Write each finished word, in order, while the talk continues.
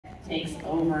takes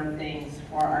over things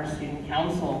for our student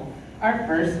council. Our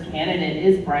first candidate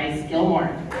is Bryce Gilmore.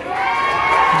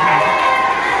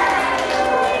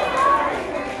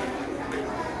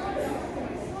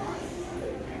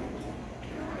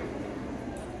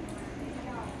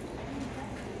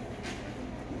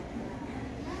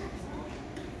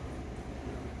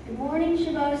 Good morning,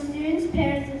 Chabot students,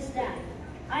 parents, and staff.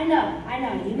 I know,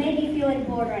 you may be feeling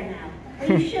bored right now, but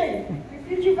you shouldn't. Your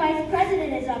future vice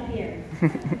president is up here.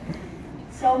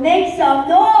 So make some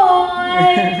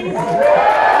noise!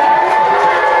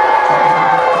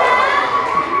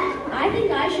 I think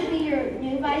I should be your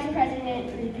new vice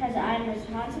president because I'm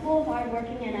responsible,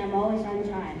 hardworking, and I'm always on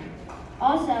time.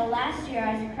 Also, last year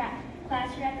I was a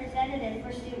class representative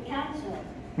for student council.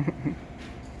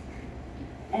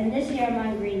 And this year I'm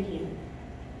on green team.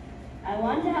 I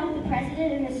want to help the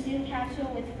president and the student council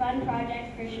with fun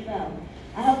projects for Chabot.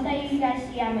 I hope that you guys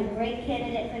see I'm a great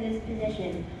candidate for this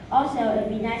position. Also, it would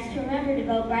be nice to remember to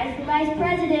vote Bryce for vice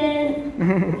president.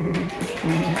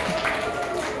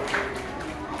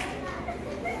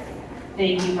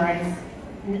 Thank you, Bryce.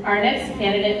 Our next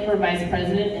candidate for vice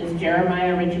president is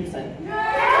Jeremiah Richardson.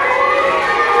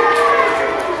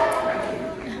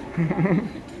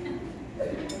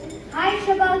 Hi,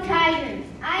 Chabot Tigers.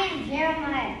 I am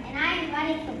Jeremiah, and I am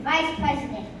running for vice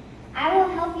president. I will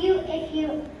help you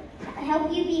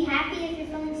be happy if you're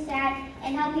feeling sad,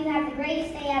 and help you have the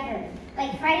greatest day ever,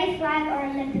 like Friday Flag or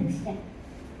Olympics Day.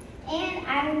 And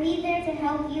I will be there to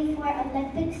help you for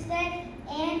Olympics Day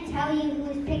and tell you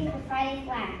who is picked for Friday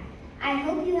Flag. I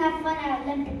hope you have fun at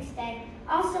Olympics Day,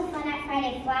 also fun at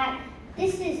Friday Flag.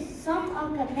 This is some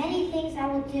of the many things I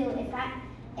will do if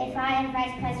I am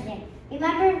vice president.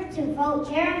 Remember to vote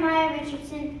Jeremiah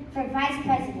Richardson for vice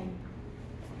president.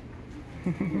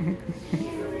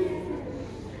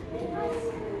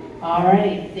 All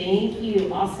right, thank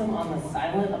you. Awesome on the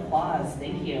silent applause.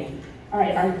 Thank you. All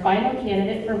right, our final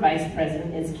candidate for vice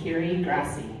president is Kiri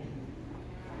Grassi.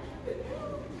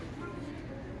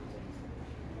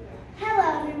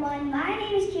 Hello, everyone. My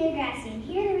name is Kiri Grassi, and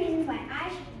here are the reasons why I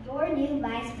should be your new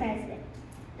vice president.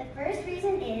 The first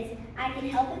reason is I can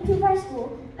help improve our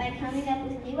school by coming up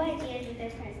with new ideas with our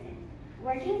president.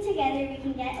 Working together, we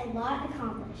can get a lot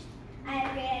accomplished. I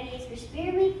have great ideas for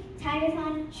Spirit Week,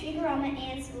 Tigerthon, Shrigarama,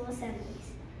 and school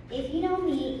assemblies. If you know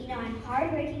me, you know I'm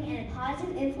hardworking and a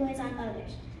positive influence on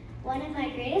others. One of my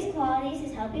greatest qualities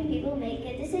is helping people make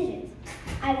good decisions.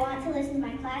 I want to listen to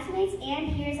my classmates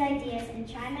and peers' ideas and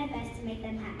try my best to make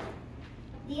them happy.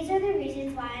 These are the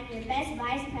reasons why I'm your best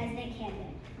vice president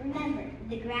candidate. Remember,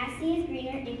 the grass is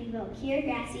greener if you vote Kiri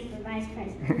Grassi for vice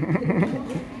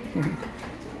president.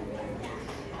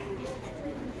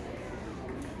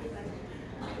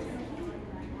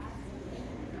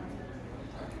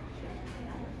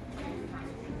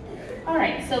 All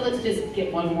right, so let's just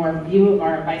get one more view of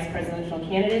our vice presidential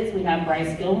candidates. We have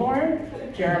Bryce Gilmore,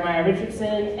 Jeremiah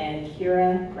Richardson, and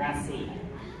Kira Grassi.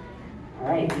 All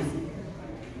right.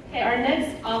 Okay, our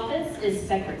next office is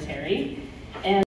secretary. And